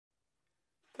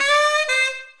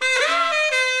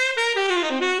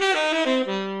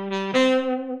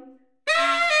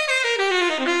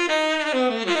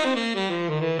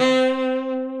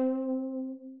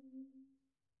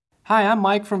Hi, I'm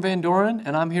Mike from Vandoren,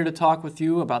 and I'm here to talk with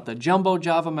you about the Jumbo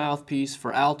Java mouthpiece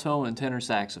for alto and tenor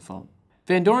saxophone.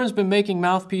 Vandoren's been making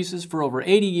mouthpieces for over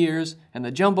 80 years, and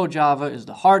the Jumbo Java is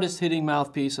the hardest hitting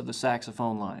mouthpiece of the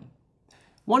saxophone line.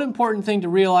 One important thing to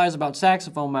realize about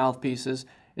saxophone mouthpieces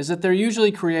is that they're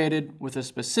usually created with a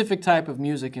specific type of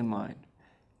music in mind.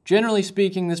 Generally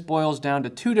speaking, this boils down to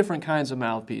two different kinds of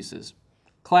mouthpieces: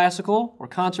 classical or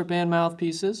concert band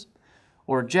mouthpieces,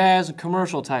 or jazz and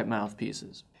commercial type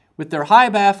mouthpieces. With their high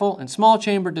baffle and small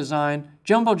chamber design,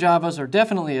 Jumbo Javas are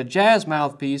definitely a jazz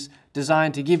mouthpiece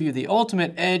designed to give you the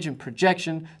ultimate edge and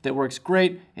projection that works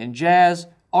great in jazz,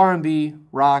 R&B,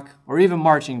 rock, or even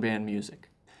marching band music.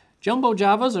 Jumbo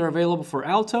Javas are available for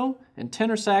alto and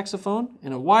tenor saxophone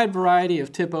in a wide variety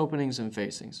of tip openings and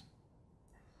facings.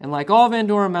 And like all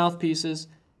Vandoren mouthpieces,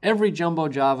 every Jumbo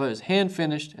Java is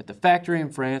hand-finished at the factory in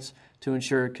France to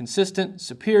ensure consistent,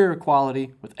 superior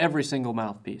quality with every single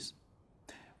mouthpiece.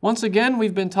 Once again,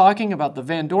 we've been talking about the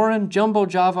Vandoren Jumbo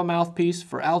Java mouthpiece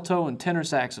for alto and tenor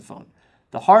saxophone,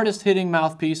 the hardest hitting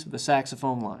mouthpiece of the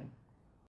saxophone line.